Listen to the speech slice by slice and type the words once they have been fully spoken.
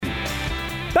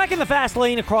Back in the fast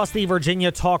lane across the Virginia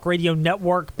Talk Radio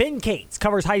Network, Ben Cates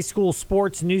covers high school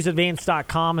sports,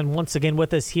 newsadvance.com, and once again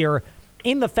with us here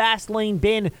in the fast lane.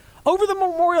 Ben, over the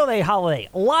Memorial Day holiday,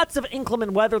 lots of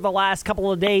inclement weather the last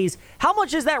couple of days. How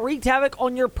much has that wreaked havoc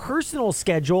on your personal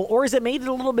schedule, or has it made it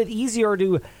a little bit easier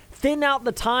to thin out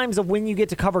the times of when you get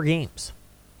to cover games?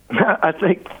 I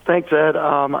think, thanks, Ed.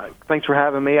 Thanks for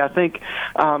having me. I think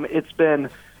it's been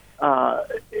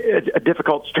a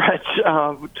difficult stretch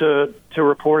to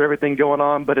report everything going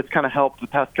on, but it's kind of helped the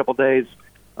past couple of days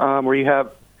where you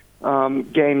have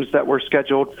games that were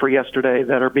scheduled for yesterday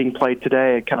that are being played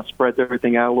today. It kind of spreads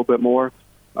everything out a little bit more.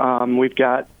 We've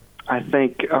got, I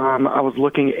think, I was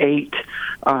looking 8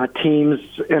 teams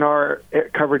in our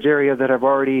coverage area that have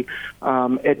already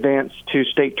advanced to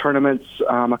state tournaments.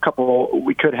 A couple,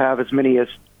 we could have as many as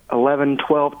 11,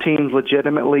 12 teams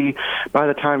legitimately by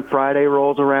the time Friday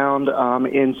rolls around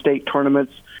in state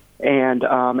tournaments. And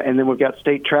then we've got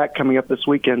state track coming up this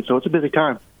weekend, so it's a busy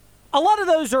time. A lot of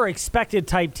those are expected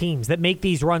type teams that make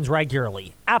these runs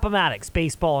regularly. Appomattox,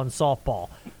 baseball and softball.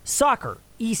 Soccer,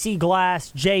 EC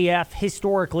Glass, JF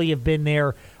historically have been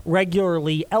there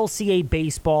regularly. LCA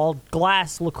baseball,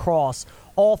 Glass lacrosse,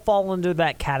 all fall under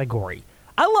that category.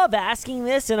 I love asking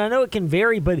this, and I know it can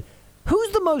vary, but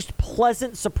who's the most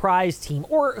pleasant surprise team,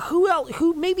 or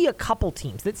who maybe a couple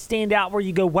teams that stand out where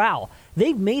you go, wow,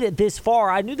 they've made it this far.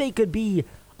 I knew they could be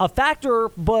a factor,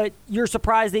 but you're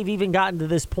surprised they've even gotten to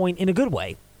this point in a good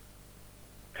way.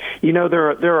 You know,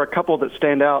 there are a couple that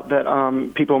stand out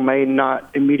that people may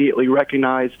not immediately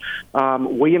recognize.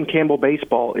 William Campbell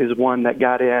Baseball is one that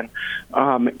got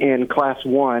in Class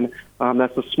 1.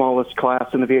 That's the smallest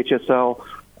class in the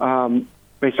VHSL.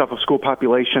 Based off of school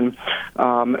population,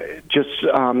 just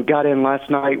got in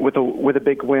last night with a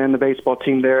big win. The baseball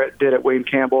team there did at William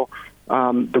Campbell.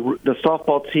 The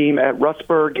softball team at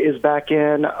Rustburg is back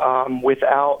in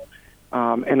without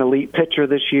an elite pitcher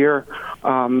this year,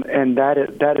 and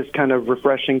that is kind of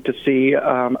refreshing to see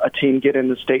a team get in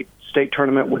the state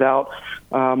tournament without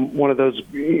one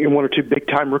or two big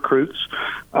time recruits.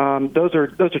 Those are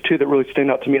 2 that really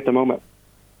stand out to me at the moment.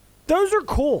 Those are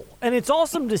cool, and it's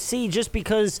awesome to see just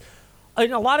because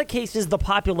in a lot of cases the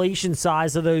population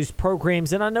size of those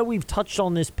programs, and I know we've touched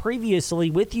on this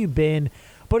previously with you, Ben,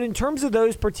 but in terms of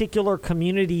those particular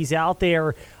communities out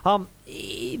there,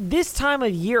 this time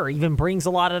of year even brings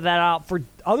a lot of that out for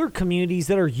other communities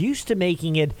that are used to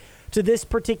making it to this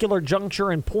particular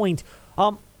juncture and point.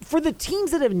 For the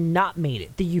teams that have not made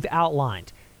it that you've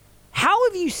outlined, how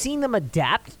have you seen them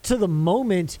adapt to the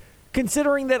moment,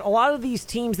 considering that a lot of these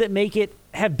teams that make it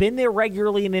have been there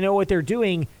regularly and they know what they're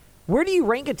doing? Where do you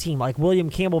rank a team like William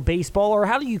Campbell Baseball, or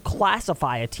how do you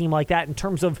classify a team like that in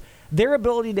terms of their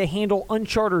ability to handle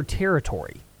uncharted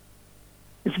territory?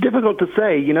 It's difficult to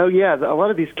say. You know, yeah, a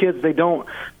lot of these kids, they're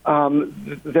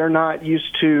not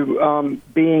used to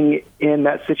being in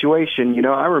that situation. You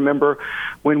know, I remember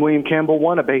when William Campbell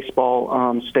won a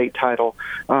baseball state title,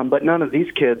 but none of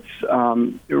these kids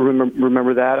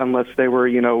remember that unless they were,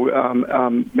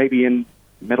 maybe in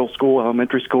middle school,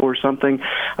 elementary school or something.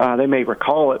 They may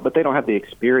recall it, but they don't have the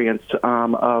experience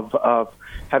of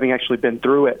having actually been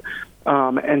through it.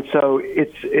 And so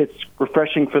it's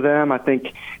refreshing for them. I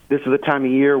think this is the time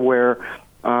of year where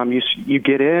you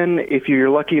get in, if you're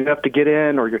lucky enough to get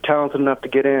in or you're talented enough to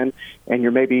get in, and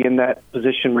you're maybe in that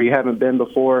position where you haven't been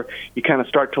before, you kind of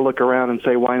start to look around and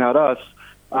say, why not us?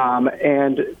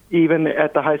 And even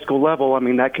at the high school level, I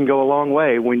mean, that can go a long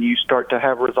way when you start to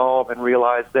have resolve and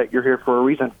realize that you're here for a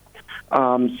reason.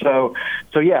 So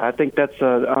yeah, I think that's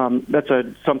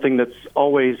something that's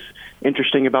always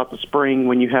interesting about the spring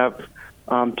when you have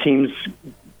teams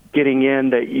getting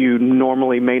in that you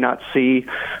normally may not see,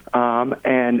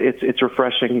 and it's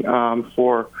refreshing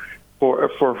for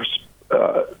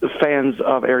fans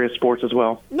of area sports as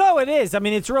well. No, it is. I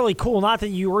mean, it's really cool. Not that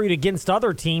you root against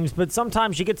other teams, but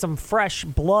sometimes you get some fresh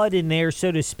blood in there,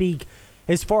 so to speak,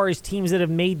 as far as teams that have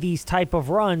made these type of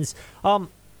runs. The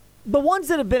ones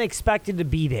that have been expected to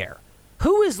be there,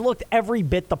 who has looked every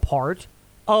bit the part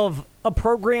of a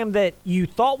program that you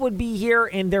thought would be here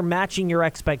and they're matching your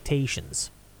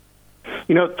expectations?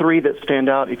 You know, 3 that stand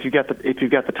out if you got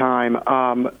the time.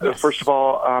 Yes. First of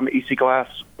all, EC Glass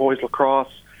boys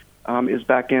lacrosse is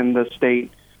back in the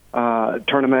state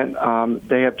tournament.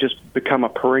 They have just become a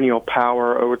perennial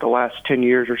power over the last 10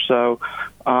 years or so,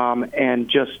 and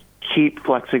just keep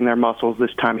flexing their muscles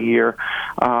this time of year.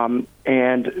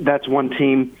 And that's one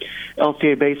team.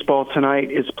 LCA baseball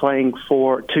tonight is playing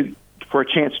for a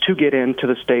chance to get into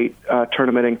the state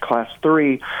tournament in Class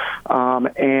 3,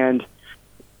 and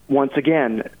once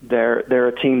again, they're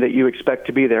a team that you expect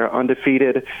to be there,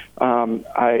 undefeated.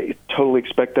 I totally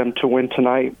expect them to win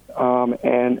tonight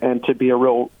and to be a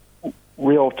real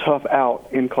tough out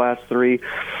in Class 3.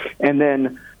 And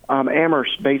then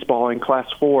Amherst baseball in Class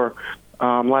 4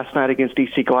 last night against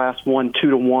EC Glass won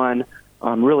 2-1.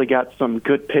 Really got some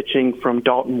good pitching from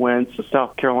Dalton Wentz, a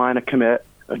South Carolina commit,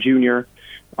 a junior.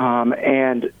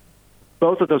 And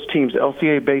both of those teams,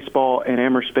 LCA baseball and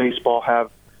Amherst baseball, have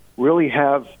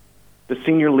the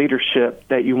senior leadership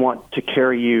that you want to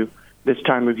carry you this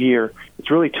time of year. It's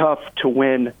really tough to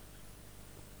win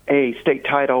a state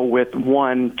title with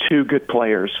 1-2 good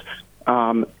players.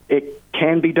 It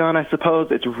can be done, I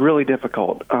suppose. It's really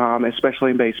difficult,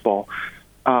 especially in baseball.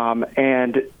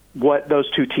 And what those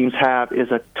two teams have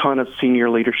is a ton of senior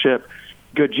leadership,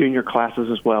 good junior classes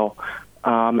as well.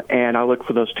 And I look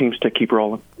for those teams to keep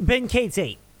rolling. Ben Cates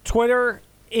 8, Twitter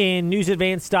and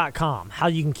newsadvance.com, how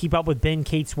you can keep up with Ben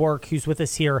Cates' work, who's with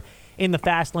us here in the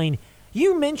Fast Lane.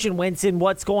 You mentioned, Winston,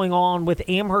 what's going on with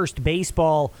Amherst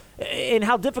baseball and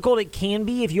how difficult it can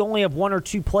be if you only have 1 or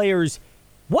 2 players.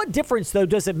 What difference, though,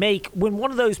 does it make when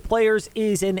one of those players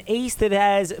is an ace that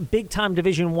has big-time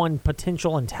Division I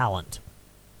potential and talent?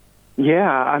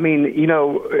 Yeah, I mean,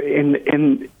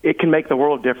 in it can make the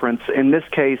world of difference. In this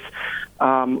case,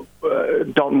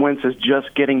 Dalton Wentz is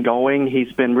just getting going.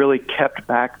 He's been really kept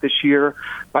back this year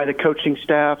by the coaching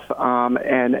staff,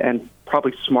 and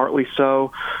probably smartly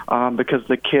so, because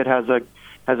the kid has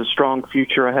a strong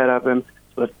future ahead of him.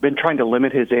 So they've been trying to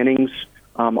limit his innings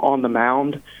on the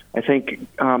mound. I think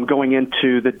going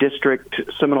into the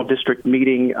Seminole District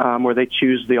meeting where they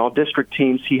choose the all-district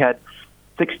teams, he had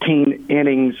 16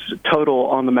 innings total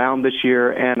on the mound this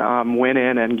year, and went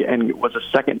in and was a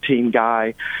second-team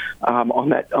guy on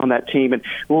that team. And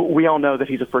we all know that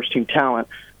he's a first-team talent,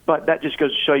 but that just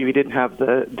goes to show you he didn't have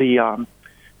the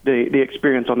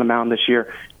experience on the mound this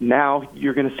year. Now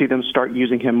you're going to see them start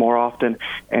using him more often,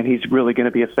 and he's really going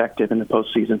to be effective in the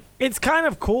postseason. It's kind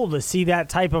of cool to see that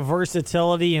type of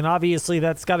versatility, and obviously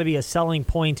that's got to be a selling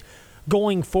point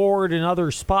going forward in other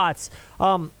spots.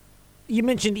 You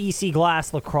mentioned EC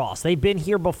Glass lacrosse. They've been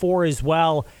here before as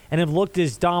well and have looked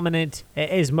as dominant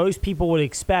as most people would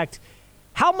expect.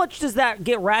 How much does that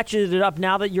get ratcheted up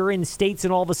now that you're in states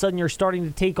and all of a sudden you're starting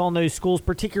to take on those schools,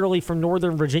 particularly from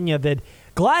Northern Virginia, that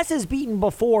Glass has beaten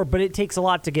before, but it takes a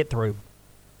lot to get through?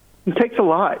 It takes a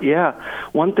lot, yeah.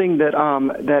 One thing that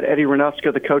Eddie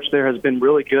Renuska, the coach there, has been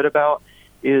really good about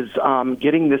is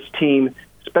getting this team,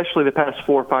 especially the past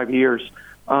 4 or 5 years,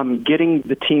 getting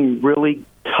the team really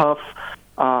tough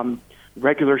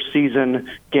regular season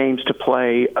games to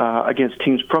play against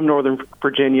teams from Northern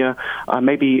Virginia,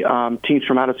 maybe teams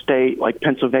from out of state like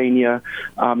Pennsylvania,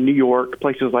 New York,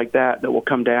 places like that will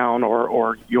come down,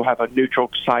 or you'll have a neutral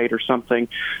site or something.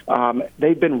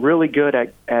 They've been really good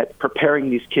at preparing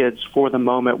these kids for the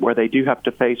moment where they do have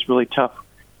to face really tough,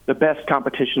 the best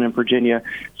competition in Virginia.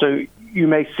 So you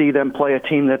may see them play a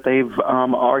team that they've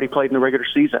already played in the regular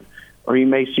season, or you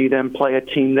may see them play a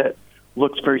team that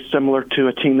looks very similar to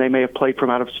a team they may have played from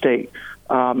out of state.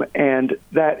 And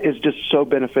that is just so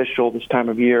beneficial this time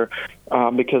of year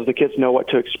because the kids know what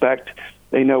to expect.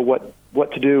 They know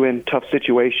what to do in tough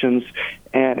situations,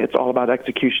 and it's all about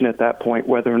execution at that point,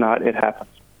 whether or not it happens.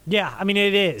 Yeah, I mean,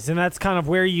 it is, and that's kind of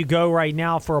where you go right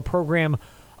now for a program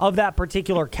of that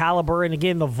particular caliber, and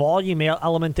again, the volume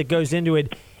element that goes into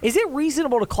it. Is it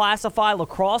reasonable to classify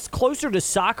lacrosse closer to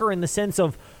soccer in the sense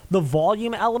of the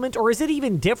volume element, or is it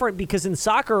even different because in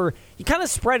soccer, you kind of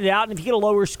spread it out, and if you get a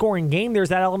lower scoring game, there's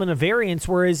that element of variance,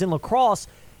 whereas in lacrosse,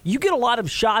 you get a lot of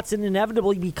shots, and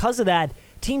inevitably because of that,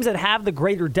 teams that have the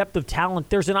greater depth of talent,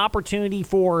 there's an opportunity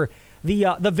for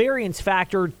the variance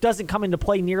factor doesn't come into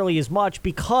play nearly as much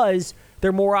because there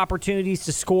are more opportunities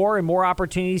to score and more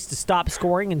opportunities to stop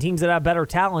scoring, and teams that have better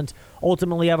talent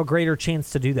ultimately have a greater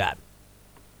chance to do that.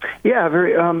 Yeah,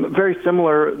 very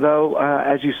similar, though,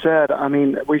 as you said. I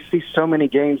mean, we see so many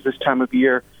games this time of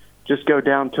year just go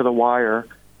down to the wire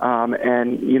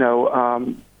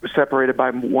and, separated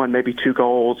by 1, maybe 2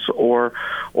 goals, or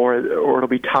it'll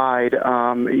be tied,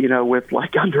 with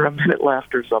like under a minute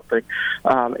left or something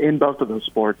in both of those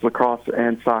sports, lacrosse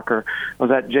and soccer. I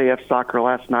was at JF Soccer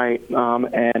last night,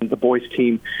 and the boys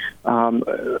team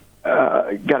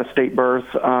got a state berth,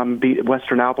 beat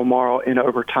Western Albemarle in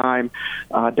overtime,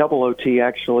 double OT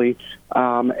actually,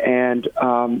 and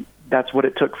that's what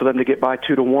it took for them to get by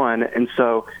 2-1. And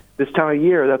so this time of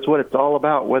year, that's what it's all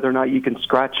about, whether or not you can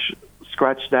scratch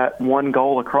that 1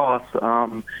 goal across,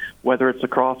 whether it's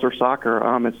lacrosse or soccer.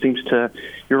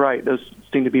 You're right, those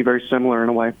seem to be very similar in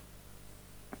a way.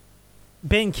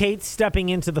 Ben Cates stepping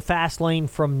into the Fast Lane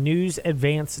from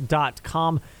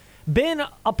newsadvance.com. Ben,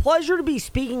 a pleasure to be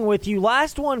speaking with you.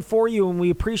 Last one for you, and we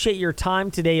appreciate your time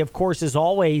today, of course, as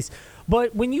always.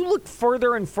 But when you look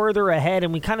further and further ahead,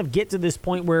 and we kind of get to this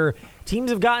point where teams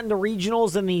have gotten to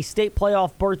regionals and the state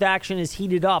playoff berth action is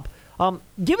heated up,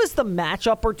 give us the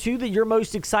matchup or two that you're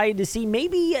most excited to see.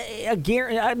 Maybe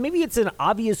maybe it's an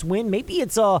obvious win. Maybe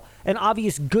it's an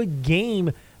obvious good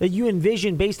game that you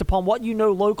envision based upon what you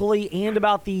know locally and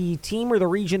about the team or the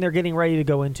region they're getting ready to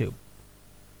go into.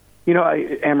 You know,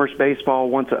 Amherst baseball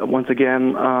once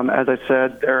again, as I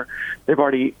said, they've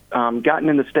already gotten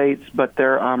in the states, but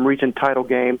their region title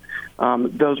game,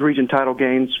 those region title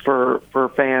games for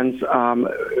fans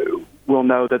will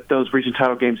know that those region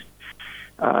title games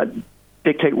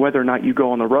dictate whether or not you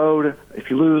go on the road if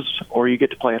you lose, or you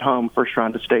get to play at home first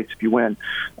round of states if you win.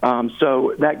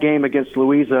 So that game against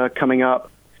Louisa coming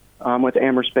up with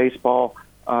Amherst baseball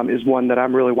is one that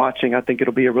I'm really watching. I think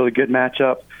it'll be a really good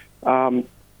matchup.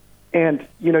 And,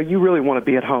 you know, you really want to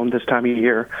be at home this time of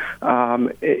year,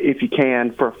 if you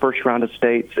can, for a first round of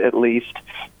states at least.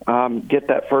 Get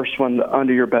that first one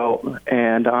under your belt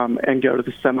and go to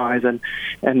the semis.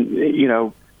 And you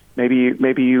know,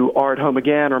 maybe you are at home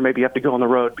again, or maybe you have to go on the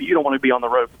road. But you don't want to be on the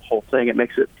road for the whole thing. It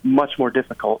makes it much more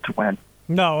difficult to win.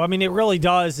 No, I mean, it really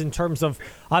does in terms of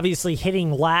obviously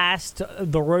hitting last.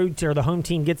 The road or the home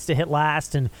team gets to hit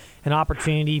last, and an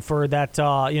opportunity for that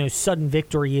sudden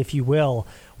victory, if you will,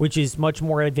 which is much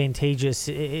more advantageous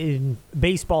in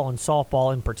baseball and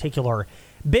softball in particular.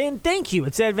 Ben, thank you.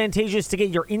 It's advantageous to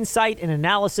get your insight and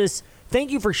analysis.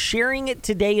 Thank you for sharing it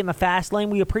today in the Fast Lane.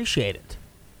 We appreciate it.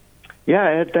 Yeah,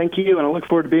 Ed, thank you, and I look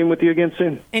forward to being with you again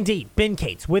soon. Indeed. Ben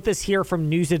Cates with us here from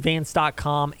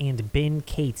newsadvance.com and Ben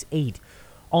Cates8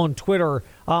 on Twitter.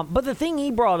 But the thing he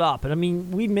brought up, and I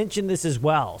mean, we mentioned this as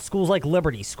well, schools like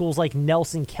Liberty, schools like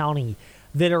Nelson County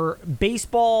that are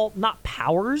baseball, not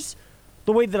powers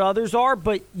the way that others are,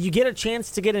 but you get a chance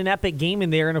to get an epic game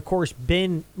in there. And of course,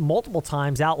 Ben multiple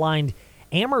times outlined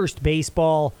Amherst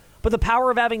baseball, but the power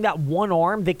of having that one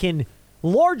arm that can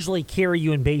largely carry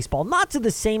you in baseball, not to the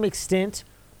same extent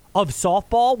of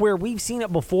softball, where we've seen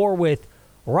it before with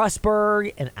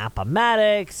Rustburg and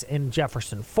Appomattox and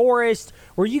Jefferson Forest,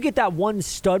 where you get that one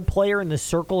stud player in the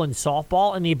circle in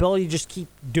softball and the ability to just keep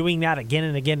doing that again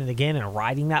and again and again and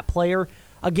riding that player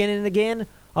again and again.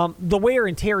 The wear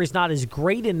and tear is not as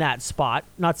great in that spot.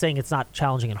 Not saying it's not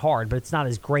challenging and hard, but it's not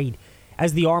as great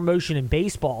as the arm motion in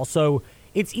baseball. So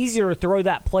it's easier to throw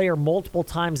that player multiple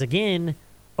times again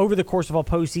over the course of a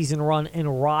postseason run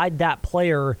and ride that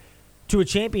player to a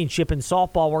championship in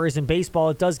softball, whereas in baseball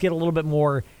it does get a little bit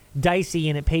more dicey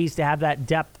and it pays to have that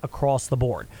depth across the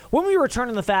board. When we return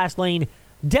in the Fast Lane,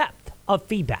 depth of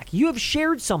feedback. You have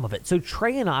shared some of it, so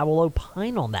Trey and I will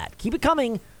opine on that. Keep it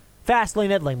coming. Fast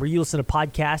Lane, Ed Lane, where you listen to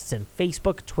podcasts and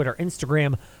Facebook, Twitter,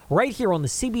 Instagram, right here on the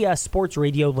CBS Sports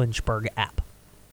Radio Lynchburg app.